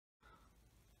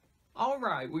All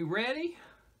right, we ready?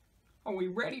 Are we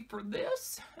ready for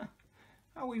this?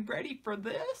 Are we ready for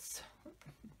this?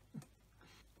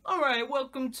 All right,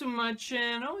 welcome to my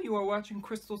channel. You are watching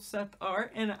Crystal Seth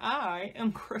Art, and I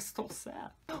am Crystal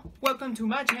Seth. Welcome to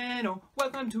my channel.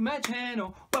 Welcome to my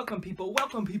channel. Welcome people.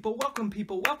 Welcome people. Welcome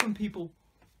people. Welcome people.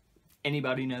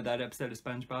 Anybody know that episode of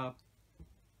SpongeBob?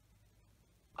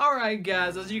 All right,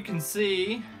 guys. As you can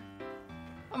see,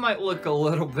 I might look a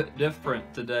little bit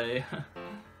different today.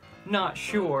 Not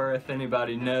sure if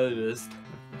anybody noticed.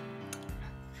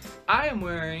 I am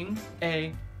wearing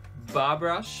a Bob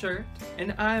Ross shirt,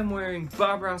 and I am wearing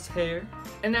Bob Ross hair,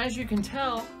 and as you can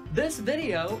tell, this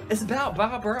video is about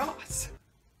Bob Ross.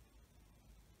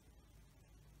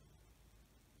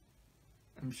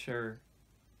 I'm sure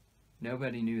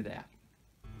nobody knew that.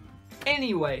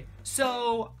 Anyway,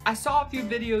 so I saw a few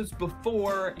videos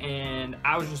before, and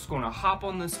I was just gonna hop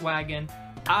on this wagon.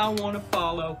 I wanna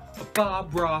follow a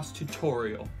Bob Ross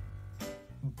tutorial.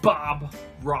 Bob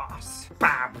Ross.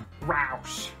 Bob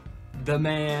Ross. The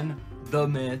man, the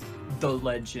myth, the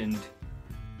legend.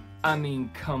 I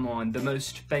mean, come on, the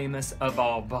most famous of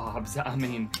all Bobs. I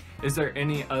mean, is there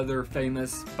any other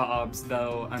famous Bobs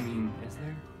though? I mean,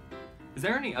 is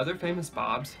there any other famous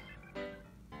Bobs?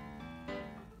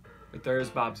 But there is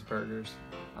Bob's Burgers.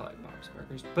 I like Bob's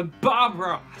Burgers. But Bob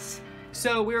Ross.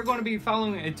 So we are going to be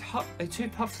following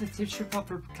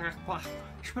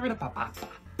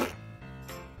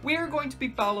we are going to be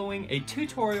following a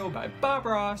tutorial by Bob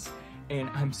Ross, and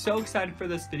I'm so excited for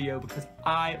this video because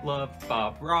I love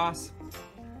Bob Ross,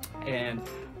 and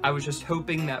I was just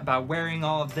hoping that by wearing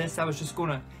all of this, I was just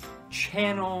going to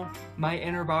channel my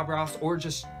inner Bob Ross, or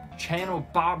just channel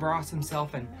Bob Ross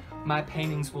himself, and my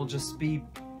paintings will just be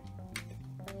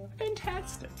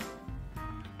fantastic.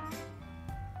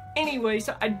 Anyway,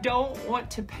 so I don't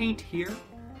want to paint here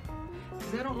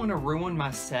because I don't want to ruin my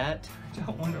set. I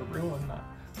don't want to ruin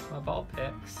my ball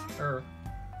picks or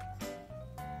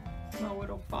my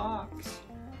little fox.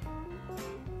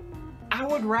 I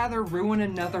would rather ruin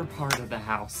another part of the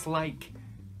house, like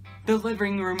the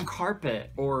living room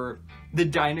carpet or the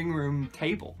dining room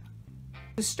table.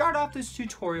 To start off this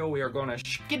tutorial, we are gonna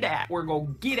skedat. We're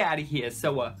gonna get out of here,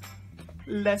 so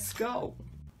let's go.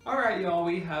 Alright y'all,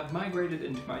 we have migrated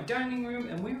into my dining room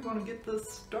and we're gonna get this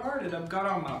started. I've got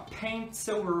all my paints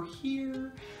over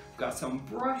here, I've got some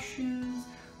brushes,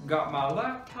 I've got my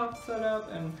laptop set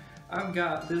up, and I've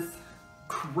got this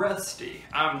crusty,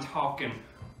 I'm talking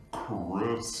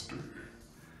crusty,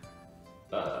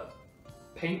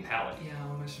 paint palette. Yeah, I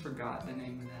almost forgot the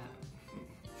name of that.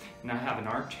 And I have an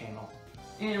art channel.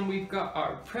 And we've got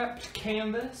our prepped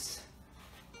canvas.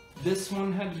 This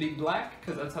one had to be black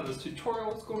because that's how this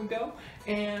tutorial is going to go.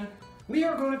 And we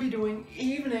are going to be doing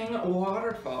Evening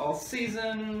Waterfall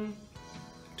Season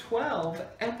 12,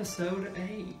 Episode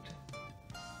 8.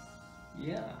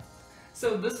 Yeah.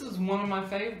 So this is one of my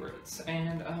favorites.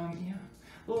 And yeah,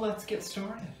 well, let's get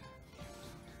started.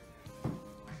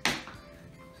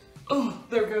 Oh,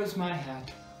 there goes my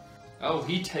hat. Oh,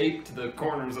 he taped the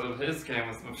corners of his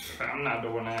canvas. I'm not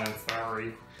doing that,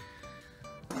 sorry.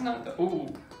 I'm not,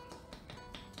 ooh.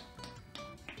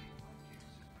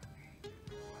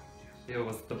 It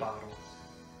was the bottle.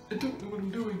 I don't know what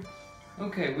I'm doing.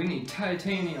 Okay, we need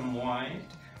titanium white.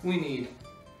 We need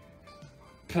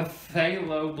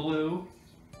phthalo blue.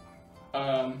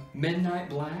 Midnight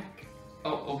black.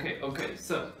 Oh, okay.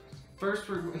 So first,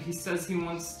 he says he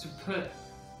wants to put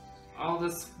all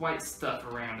this white stuff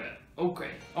around it.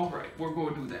 Okay, all right. We're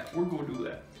gonna do that. We're gonna do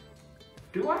that.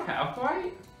 Do I have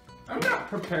white? I'm not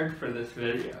prepared for this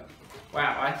video.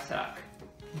 Wow, I suck.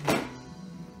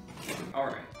 All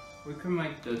right. We can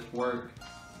make this work.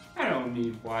 I don't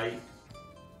need white.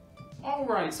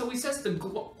 Alright, so he says the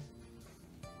glow.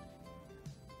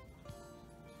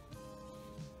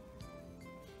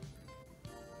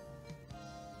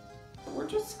 We're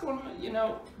just gonna,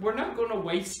 we're not gonna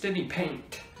waste any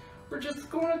paint. We're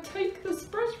just gonna take this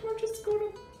brush, we're just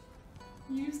gonna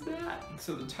use that.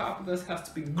 So the top of this has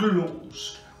to be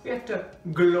glossed. We have to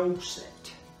gloss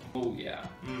it. Oh yeah,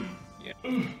 yeah.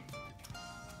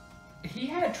 He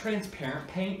had transparent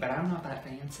paint, but I'm not that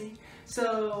fancy.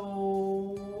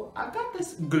 So I've got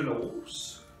this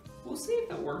gloss. We'll see if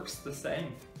it works the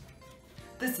same.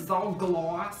 This is all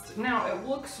glossed. Now it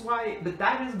looks white, but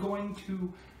that is going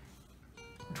to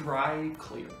dry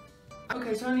clear.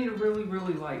 Okay, so I need a really,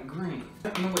 really light green.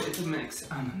 No, wait, it's a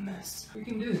mix. I'm a mess. We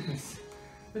can do this.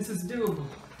 This is doable.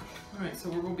 All right, so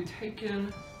we're gonna be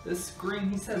taking this green.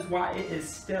 He says why it is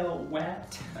still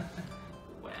wet.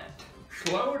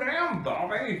 Slow down,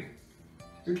 Bobby.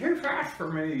 You're too fast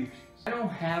for me. I don't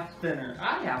have thinner.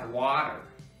 I have water.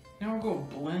 Now we're gonna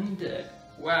blend it.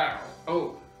 Wow.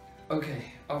 Oh,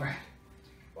 okay, alright.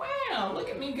 Wow, look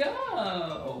at me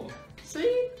go.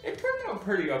 See, it turned out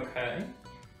pretty okay.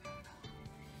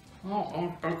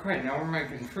 Oh, okay, now we're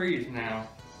making trees now.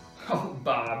 Oh,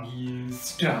 Bob, you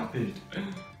stop it.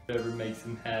 Whatever makes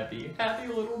him happy. Happy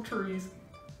little trees.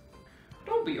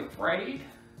 Don't be afraid.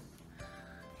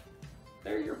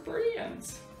 They're your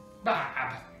friends.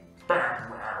 Bob.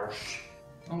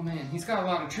 Oh man, he's got a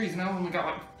lot of trees and I only got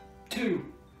like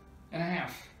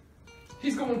 2.5.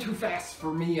 He's going too fast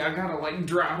for me. I gotta like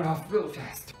drive it off real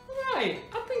fast. Right,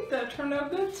 I think that turned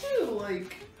out good too.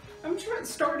 Like, I'm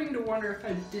starting to wonder if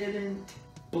I didn't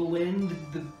blend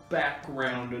the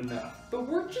background enough. But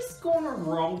we're just gonna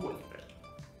roll with it.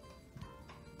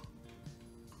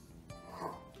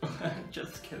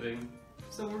 Just kidding.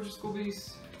 So we're just gonna be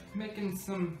making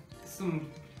some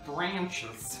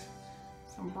branches.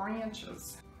 Some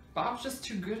branches. Bob's just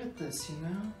too good at this, you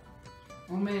know?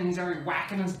 Oh man, he's already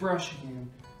whacking his brush again.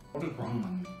 What is wrong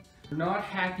with me? We're not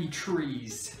happy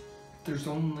trees. There's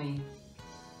only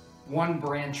one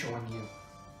branch on you.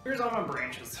 Here's all my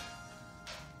branches.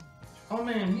 Oh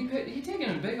man, he taking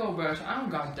a big old brush. I don't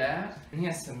got that. And he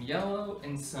has some yellow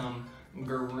and some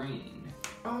green.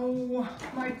 Oh,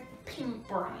 my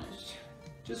paintbrush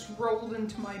just rolled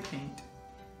into my paint.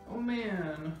 Oh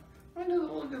man, why doesn't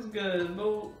it look as good?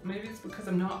 Well, maybe it's because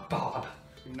I'm not Bob.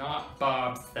 You're not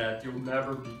Bob said you'll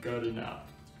never be good enough.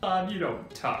 Bob, you don't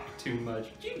talk too much.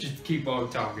 You just keep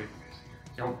on talking.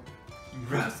 Yo, you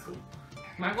rascal.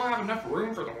 Am I gonna have enough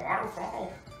room for the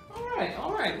waterfall?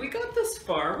 Alright, we got this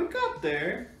far. We got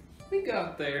there. We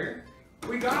got there.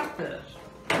 We got this.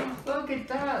 Look at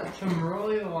that, some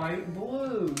really light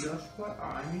blue. That's what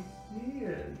I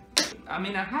needed. I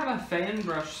mean, I have a fan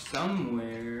brush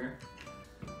somewhere,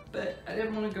 but I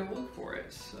didn't want to go look for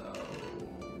it, so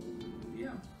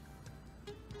yeah.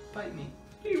 Bite me.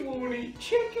 He won't eat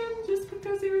chicken just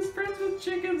because he was friends with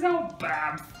chickens. Oh,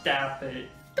 Bob, stop it.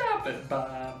 Stop it,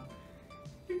 Bob.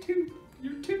 You're too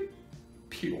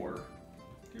pure.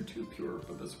 You're too pure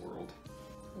for this world.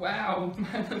 Wow,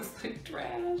 mine looks like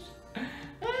trash. Mine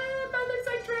looks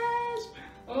like trash.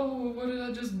 Oh, what did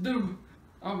I just do?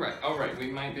 Alright, we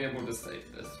might be able to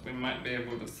save this. We might be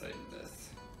able to save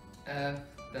this. F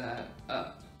that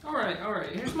up. Alright,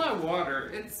 here's my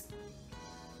water. It's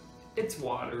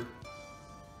water.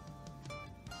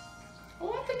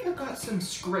 Oh, I think I got some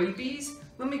scrapies.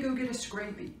 Let me go get a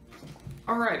scrapie.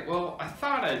 Alright, well, I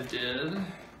thought I did.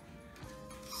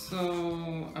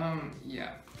 So,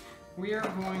 yeah. We are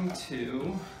going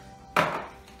to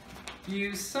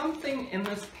use something in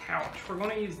this pouch. We're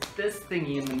going to use this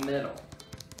thingy in the middle.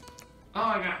 Oh,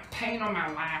 I got paint on my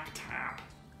laptop.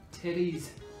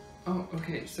 Titties. Oh,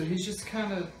 okay, so he's just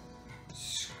kind of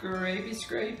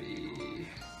scrapey.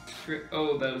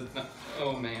 Oh, that was not,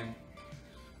 oh man.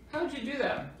 How'd you do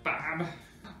that, Bob?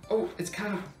 Oh, it's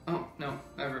kind of, oh, no,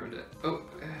 I ruined it. Oh,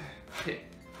 okay,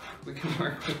 we can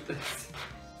work with this.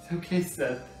 It's okay,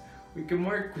 Seth. We can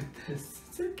work with this.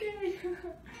 It's okay.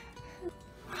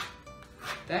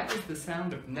 That is the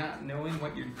sound of not knowing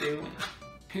what you're doing.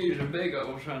 He's a big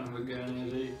old son of a gun,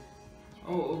 is he?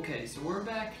 Oh, okay, so we're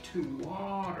back to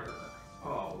water.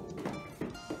 Oh,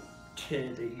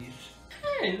 titties.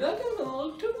 Hey, that doesn't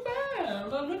look too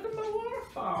bad. Look at my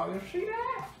waterfall. You see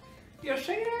that? You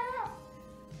see that?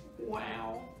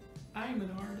 Wow, I'm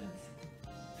an artist.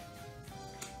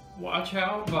 Watch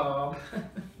out, Bob.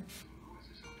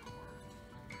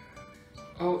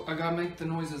 Oh, I gotta make the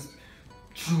noises.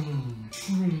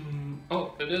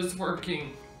 Oh, it is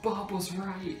working. Bob was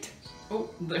right. Oh,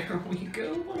 there we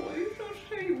go, boys. Let's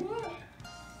see what.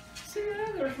 See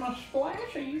that? There's my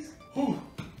splashies. Oh,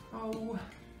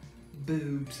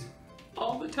 boobs.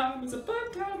 All the time is a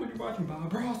fun time when you're watching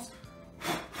Bob Ross.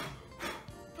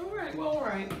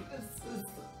 Alright.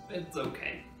 It's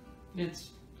okay.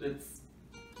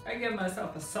 I give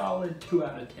myself a solid 2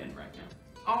 out of 10 right now.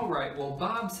 Alright, well,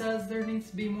 Bob says there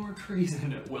needs to be more trees,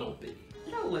 and it will be.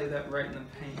 I'll lay that right in the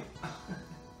paint.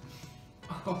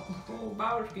 Oh,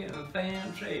 Bob's getting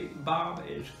fancy. Bob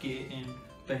is getting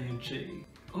fancy.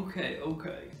 Okay.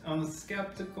 I'm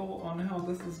skeptical on how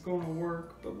this is going to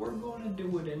work, but we're going to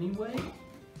do it anyway.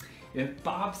 If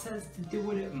Bob says to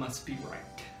do it, it must be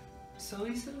right. So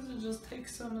he says to just take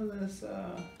some of this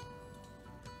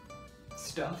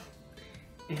stuff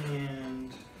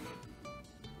and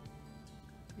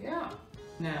yeah.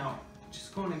 Now,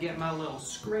 just going to get my little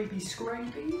scrapey.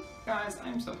 Guys,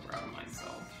 I'm so proud of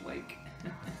myself. Like,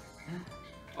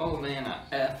 oh man, I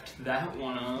effed that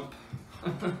one up.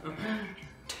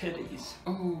 Titties.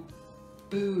 Oh,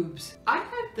 boobs. I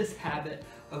have this habit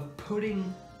of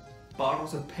putting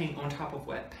bottles of paint on top of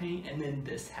wet paint, and then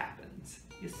this happens.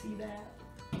 You see that?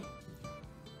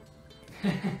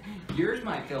 Yours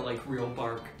might feel like real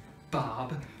bark,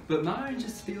 Bob, but mine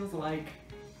just feels like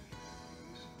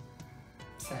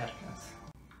sadness.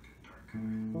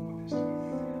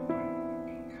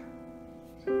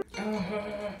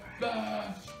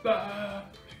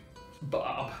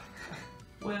 Bob.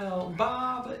 Well,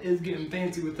 Bob is getting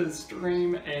fancy with his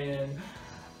stream, and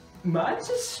mine's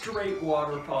just straight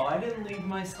waterfall. I didn't leave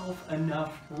myself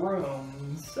enough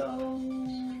room, so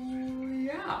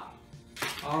yeah.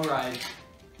 Alright.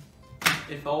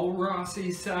 If old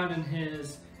Rossi's signing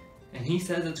his, and he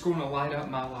says it's going to light up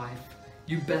my life,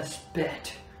 you best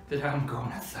bet that I'm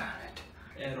going to sign it.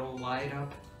 It'll light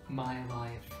up my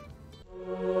life.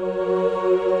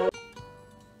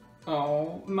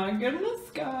 Oh my goodness,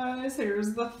 guys,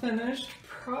 here's the finished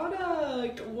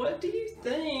product. What do you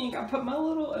think? I put my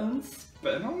little own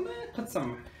spin on it, put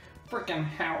some freaking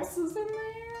houses in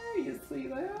there. You see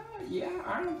that? Yeah,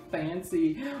 I'm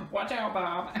fancy. Watch out,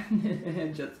 Bob.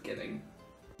 Just kidding.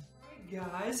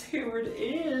 Alright, guys, here it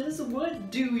is.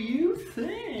 What do you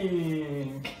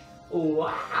think?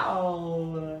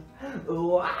 Wow!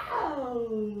 Wow!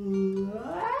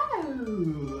 Wow!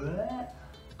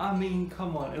 I mean,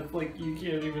 come on, it's like you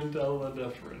can't even tell the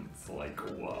difference. Like,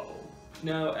 whoa.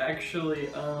 No, actually,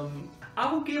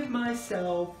 I will give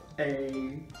myself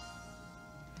a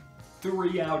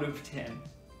 3 out of 10.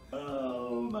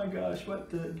 Oh my gosh,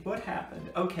 what happened?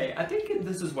 Okay, I think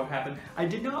this is what happened. I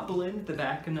did not blend the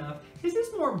back enough. Is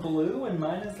this more blue and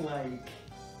mine is like,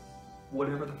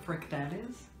 whatever the frick that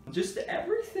is? Just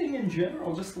everything in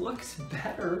general just looks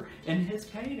better in his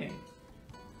painting.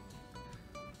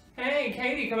 Hey,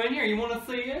 Katie, come in here. You want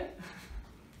to see it?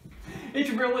 It's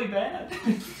really bad.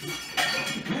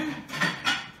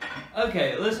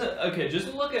 Okay, listen. Okay,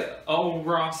 just look at old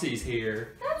Rossi's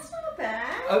here. That's not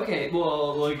bad. Okay,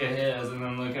 well, look at his and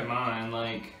then look at mine.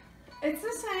 Like, it's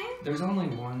the same. There's only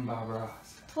one Bob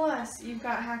Ross. Plus, you've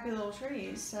got happy little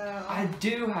trees, so. I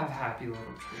do have happy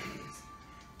little trees.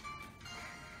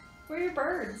 Where are your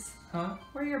birds? Huh?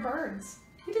 Where are your birds?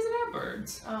 He doesn't have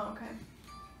birds. Oh, okay.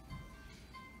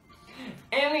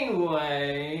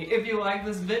 Anyway, if you like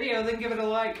this video, then give it a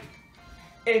like.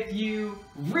 If you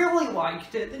really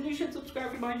liked it, then you should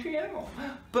subscribe to my channel.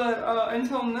 But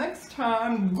until next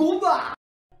time, goodbye!